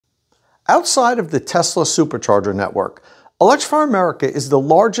Outside of the Tesla supercharger network, Electrify America is the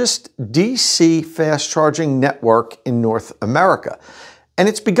largest DC fast charging network in North America. And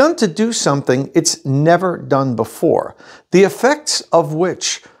it's begun to do something it's never done before, the effects of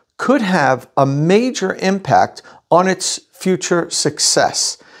which could have a major impact on its future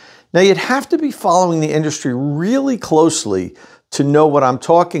success. Now, you'd have to be following the industry really closely to know what I'm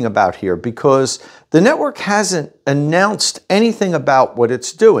talking about here, because the network hasn't announced anything about what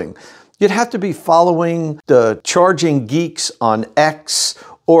it's doing. You'd have to be following the charging geeks on X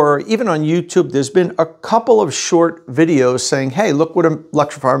or even on YouTube. There's been a couple of short videos saying, hey, look what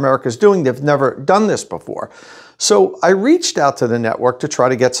Electrify America is doing. They've never done this before. So I reached out to the network to try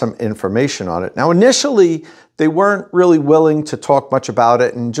to get some information on it. Now, initially, they weren't really willing to talk much about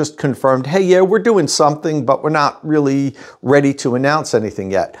it and just confirmed, hey, yeah, we're doing something, but we're not really ready to announce anything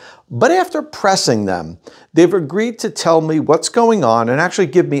yet. But after pressing them, they've agreed to tell me what's going on and actually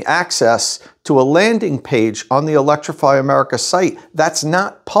give me access to a landing page on the Electrify America site that's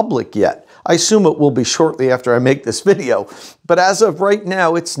not public yet. I assume it will be shortly after I make this video, but as of right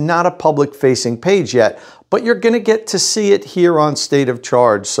now, it's not a public-facing page yet, but you're going to get to see it here on State of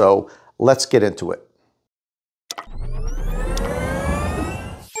Charge, so let's get into it.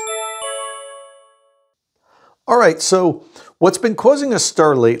 All right, so what's been causing a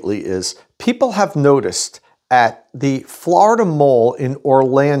stir lately is people have noticed at the Florida Mall in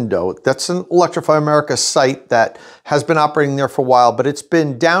Orlando, that's an Electrify America site that has been operating there for a while, but it's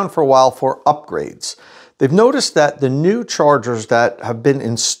been down for a while for upgrades. They've noticed that the new chargers that have been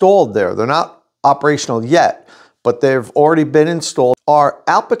installed there, they're not operational yet, but they've already been installed, are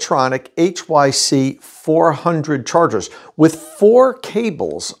Alpitronic HYC400 chargers with 4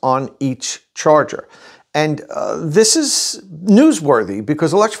 cables on each charger. And this is newsworthy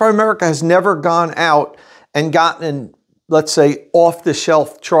because Electrify America has never gone out and gotten an, let's say,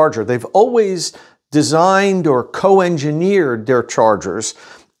 off-the-shelf charger. They've always designed or co-engineered their chargers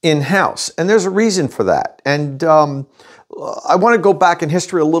in-house, and there's a reason for that. And I want to go back in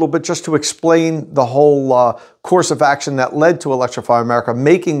history a little bit just to explain the whole course of action that led to Electrify America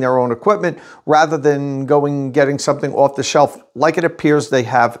making their own equipment rather than getting something off the shelf like it appears they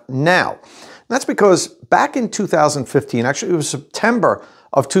have now. And that's because back in 2015, actually it was September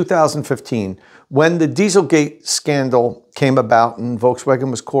of 2015, when the Dieselgate scandal came about and Volkswagen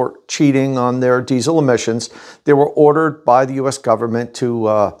was caught cheating on their diesel emissions, they were ordered by the US government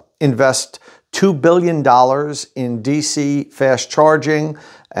to invest $2 billion in DC fast charging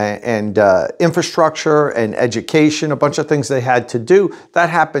and infrastructure and education, a bunch of things they had to do. That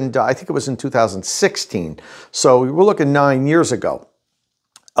happened, I think it was in 2016. So we were looking 9 years ago.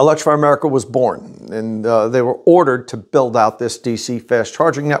 Electrify America was born, and they were ordered to build out this DC fast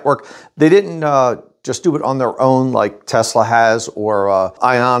charging network. They didn't just do it on their own like Tesla has or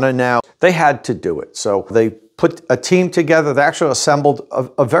Iona now. They had to do it. So they put a team together. They actually assembled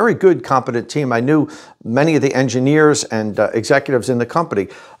a very good, competent team. I knew many of the engineers and executives in the company.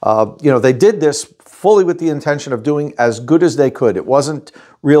 They did this fully with the intention of doing as good as they could. It wasn't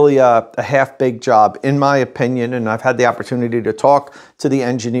really a half-baked job, in my opinion, and I've had the opportunity to talk to the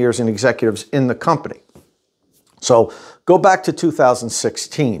engineers and executives in the company. So go back to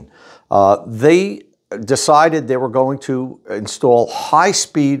 2016. They decided they were going to install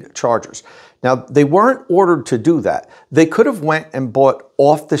high-speed chargers. Now, they weren't ordered to do that. They could have went and bought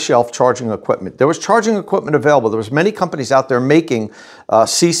off-the-shelf charging equipment. There was charging equipment available. There was many companies out there making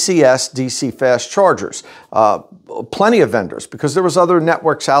CCS DC fast chargers. Plenty of vendors, because there was other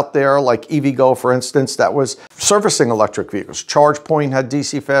networks out there like EVgo, for instance, that was servicing electric vehicles. ChargePoint had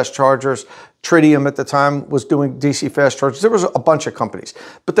DC fast chargers. Tritium at the time was doing DC fast chargers. There was a bunch of companies,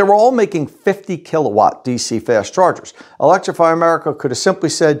 but they were all making 50 kilowatt DC fast chargers. Electrify America could have simply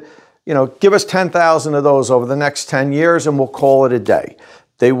said, give us 10,000 of those over the next 10 years and we'll call it a day.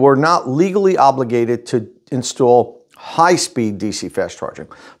 They were not legally obligated to install high-speed DC fast charging,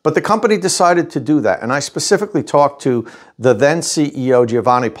 but the company decided to do that. And I specifically talked to the then CEO,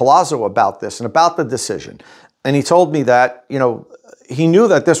 Giovanni Palazzo, about this and about the decision. And he told me that, he knew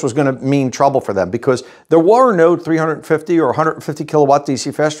that this was going to mean trouble for them because there were no 350 or 150 kilowatt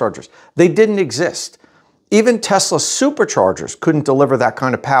DC fast chargers. They didn't exist. Even Tesla superchargers couldn't deliver that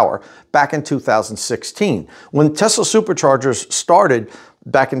kind of power back in 2016. When Tesla superchargers started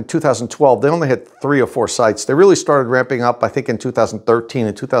back in 2012, they only had 3 or 4 sites. They really started ramping up, I think, in 2013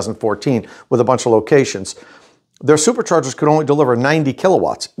 and 2014 with a bunch of locations. Their superchargers could only deliver 90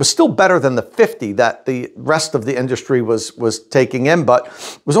 kilowatts. It was still better than the 50 that the rest of the industry was taking in, but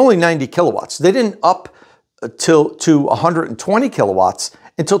it was only 90 kilowatts. They didn't up to 120 kilowatts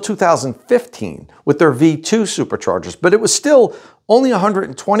until 2015 with their V2 superchargers, but it was still only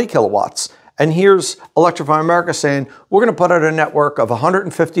 120 kilowatts. And here's Electrify America saying, we're going to put out a network of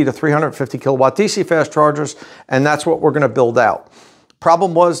 150 to 350 kilowatt DC fast chargers, and that's what we're going to build out.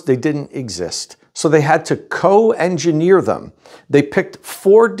 Problem was they didn't exist. So they had to co-engineer them. They picked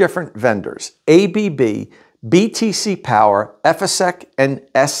 4 different vendors, ABB, BTC Power, FSEC, and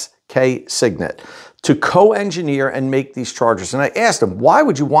SK Signet, to co-engineer and make these chargers. And I asked them, why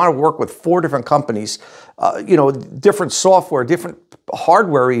would you want to work with 4 different companies, different software, different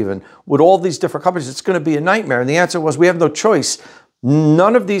hardware even, with all these different companies? It's going to be a nightmare. And the answer was, we have no choice.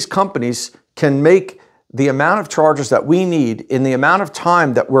 None of these companies can make the amount of chargers that we need in the amount of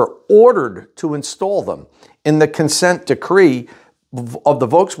time that we're ordered to install them in the consent decree of the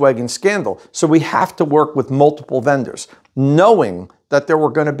Volkswagen scandal. So we have to work with multiple vendors, knowing that there were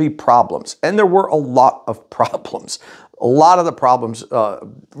going to be problems. And there were a lot of problems. A lot of the problems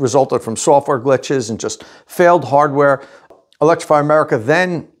resulted from software glitches and just failed hardware. Electrify America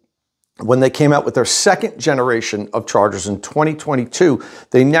then, when they came out with their 2nd generation of chargers in 2022,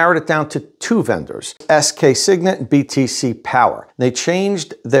 they narrowed it down to 2 vendors, SK Signet and BTC Power. They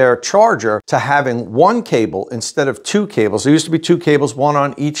changed their charger to having 1 cable instead of 2 cables. There used to be 2 cables, 1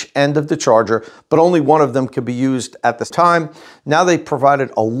 on each end of the charger, but only one of them could be used at this time. Now they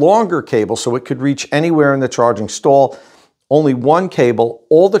provided a longer cable so it could reach anywhere in the charging stall. Only 1 cable.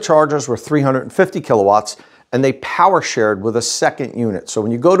 All the chargers were 350 kilowatts. And they power shared with a 2nd unit. So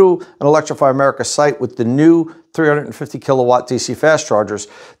when you go to an Electrify America site with the new 350 kilowatt DC fast chargers,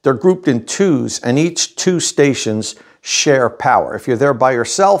 they're grouped in 2s, and each 2 stations share power. If you're there by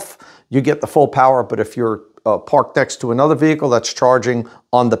yourself, you get the full power, but if you're parked next to another vehicle that's charging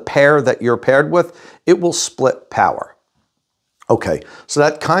on the pair that you're paired with, it will split power. Okay, so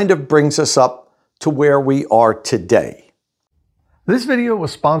that kind of brings us up to where we are today. This video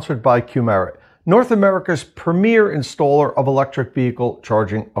was sponsored by Qmerit, North America's premier installer of electric vehicle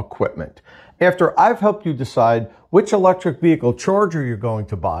charging equipment. After I've helped you decide which electric vehicle charger you're going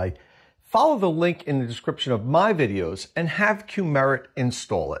to buy, follow the link in the description of my videos and have Qmerit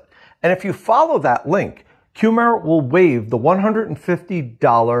install it. And if you follow that link, Qmerit will waive the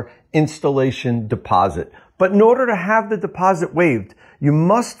 $150 installation deposit. But in order to have the deposit waived, you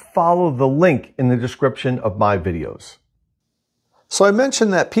must follow the link in the description of my videos. So I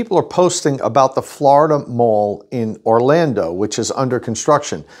mentioned that people are posting about the Florida Mall in Orlando, which is under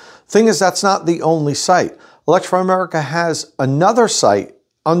construction. Thing is, that's not the only site. Electrify America has another site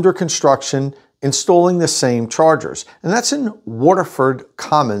under construction installing the same chargers, and that's in Waterford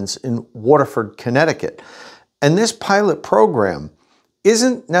Commons in Waterford, Connecticut. And this pilot program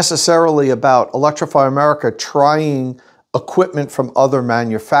isn't necessarily about Electrify America trying equipment from other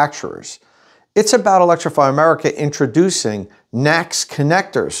manufacturers. It's about Electrify America introducing NACS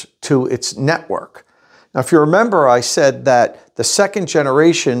connectors to its network. Now, if you remember, I said that the 2nd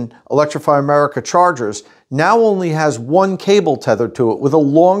generation Electrify America chargers now only has 1 cable tethered to it with a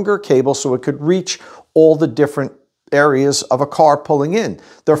longer cable so it could reach all the different areas of a car pulling in.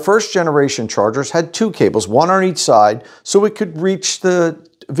 Their 1st generation chargers had 2 cables, 1 on each side, so it could reach the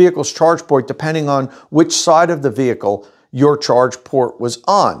vehicle's charge point depending on which side of the vehicle your charge port was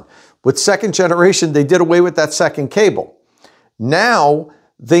on. With 2nd generation, they did away with that 2nd cable. Now,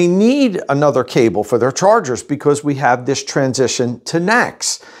 they need another cable for their chargers because we have this transition to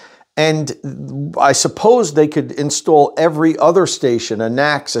NACS. And I suppose they could install every other station, a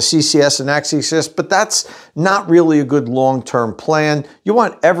NACS, a CCS, a NACS CCS, but that's not really a good long-term plan. You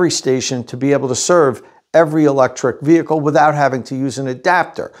want every station to be able to serve every electric vehicle without having to use an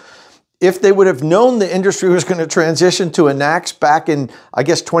adapter. If they would have known the industry was going to transition to a NACS back in, I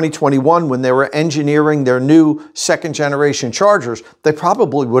guess, 2021 when they were engineering their new 2nd generation chargers, they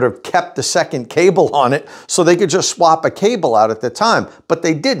probably would have kept the 2nd cable on it so they could just swap a cable out at the time. But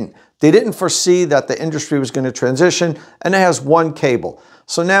they didn't. They didn't foresee that the industry was going to transition, and it has 1 cable.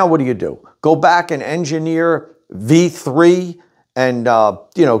 So now what do? Go back and engineer V3 and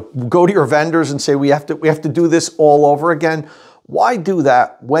go to your vendors and say we have to do this all over again. Why do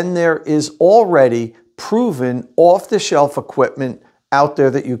that when there is already proven off-the-shelf equipment out there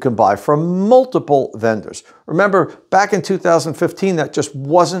that you can buy from multiple vendors? Remember, back in 2015, that just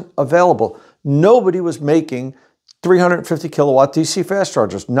wasn't available. Nobody was making 350 kilowatt DC fast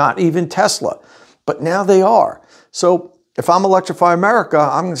chargers, not even Tesla. But now they are. So if I'm Electrify America,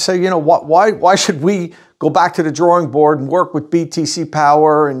 I'm going to say, why should we go back to the drawing board and work with BTC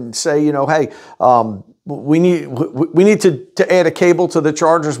Power and say, hey, we need to add a cable to the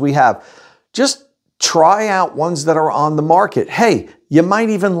chargers we have. Just try out ones that are on the market. Hey, you might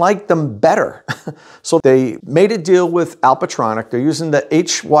even like them better. So they made a deal with Alpitronic. They're using the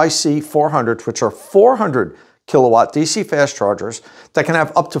HYC400s, which are 400 kilowatt DC fast chargers that can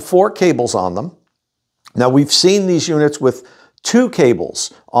have up to 4 cables on them. Now, we've seen these units with 2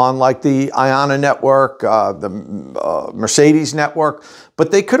 cables on like the Iona network, the Mercedes network,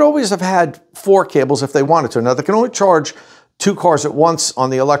 but they could always have had 4 cables if they wanted to. Now, they can only charge 2 cars at once on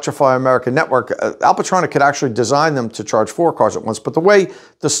the Electrify America network. Alpitronic could actually design them to charge 4 cars at once, but the way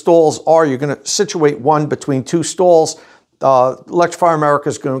the stalls are, you're going to situate one between 2 stalls. Electrify America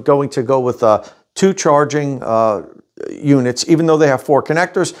is going to go with 2 charging units, even though they have 4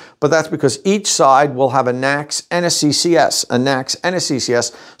 connectors, but that's because each side will have a NACS and a CCS, a NACS and a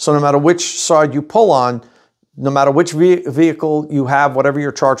CCS, so no matter which side you pull on, no matter which vehicle you have, whatever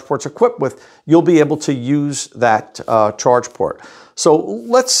your charge port's equipped with, you'll be able to use that charge port. So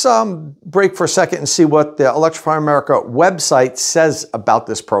let's break for a second and see what the Electrify America website says about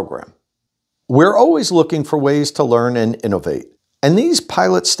this program. We're always looking for ways to learn and innovate, and these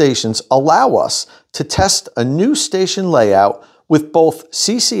pilot stations allow us to test a new station layout with both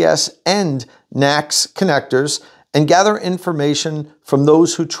CCS and NACS connectors and gather information from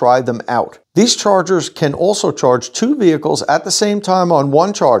those who try them out. These chargers can also charge 2 vehicles at the same time on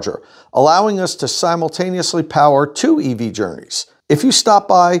one charger, allowing us to simultaneously power 2 EV journeys. If you stop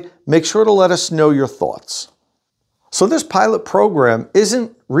by, make sure to let us know your thoughts. So this pilot program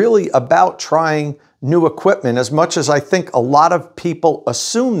isn't really about trying new equipment as much as I think a lot of people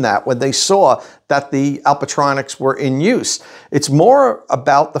assumed that when they saw that the Alpitronics were in use. It's more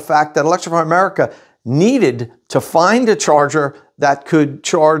about the fact that Electrify America needed to find a charger that could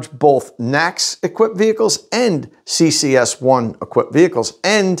charge both NACS equipped vehicles and CCS1 equipped vehicles.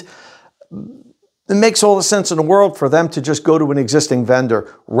 And it makes all the sense in the world for them to just go to an existing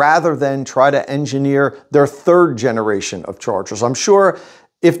vendor rather than try to engineer their 3rd generation of chargers. I'm sure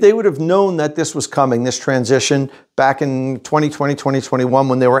if they would have known that this was coming, this transition back in 2020, 2021,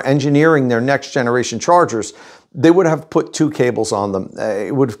 when they were engineering their next generation chargers, they would have put 2 cables on them.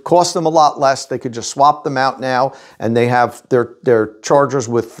 It would have cost them a lot less. They could just swap them out now, and they have their chargers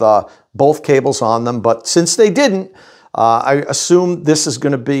with both cables on them. But since they didn't, I assume this is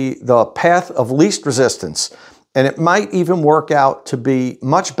going to be the path of least resistance. And it might even work out to be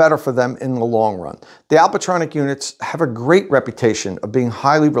much better for them in the long run. The Alpitronic units have a great reputation of being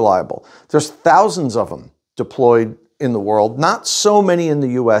highly reliable. There's thousands of them deployed in the world, not so many in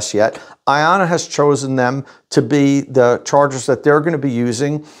the US yet. Iona has chosen them to be the chargers that they're going to be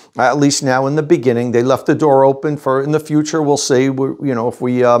using, at least now in the beginning. They left the door open for in the future. We'll see, if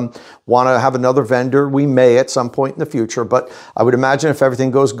we want to have another vendor, we may at some point in the future. But I would imagine if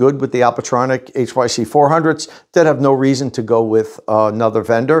everything goes good with the Alpitronic HYC400s, they'd have no reason to go with another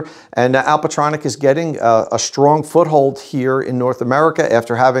vendor. And Alpitronic is getting a strong foothold here in North America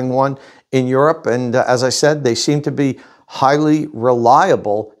after having one in Europe. And as I said, they seem to be highly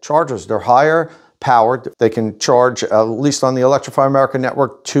reliable chargers. They're higher powered. They can charge, at least on the Electrify America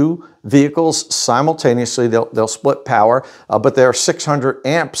network, 2 vehicles simultaneously. They'll split power, but they're 600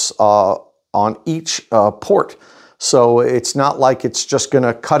 amps on each port. So it's not like it's just going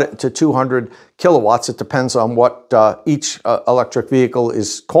to cut it to 200 kilowatts. It depends on what each electric vehicle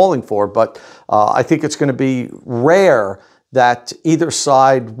is calling for. But I think it's going to be rare that either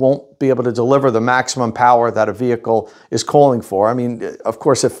side won't be able to deliver the maximum power that a vehicle is calling for. I mean, of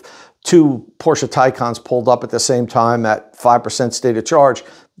course, if 2 Porsche Taycans pulled up at the same time at 5% state of charge,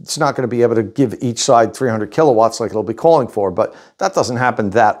 it's not going to be able to give each side 300 kilowatts like it'll be calling for, but that doesn't happen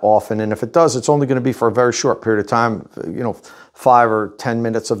that often. And if it does, it's only going to be for a very short period of time, 5 or 10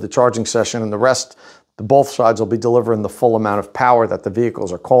 minutes of the charging session, and the rest, both sides will be delivering the full amount of power that the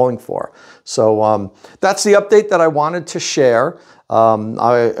vehicles are calling for. So that's the update that I wanted to share.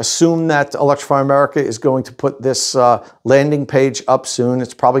 I assume that Electrify America is going to put this landing page up soon.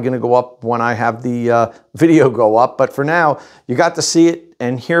 It's probably going to go up when I have the video go up. But for now, you got to see it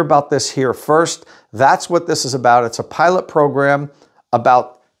and hear about this here first. That's what this is about. It's a pilot program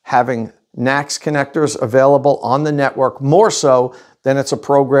about having NACS connectors available on the network, more so than it's a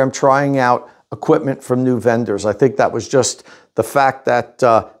program trying out equipment from new vendors. I think that was just the fact that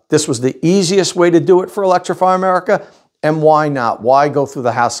this was the easiest way to do it for Electrify America, and why not? Why go through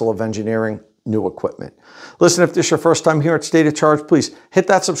the hassle of engineering new equipment? Listen, if this is your first time here at State of Charge, please hit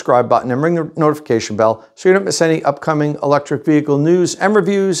that subscribe button and ring the notification bell so you don't miss any upcoming electric vehicle news and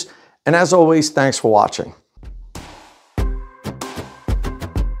reviews. And as always, thanks for watching.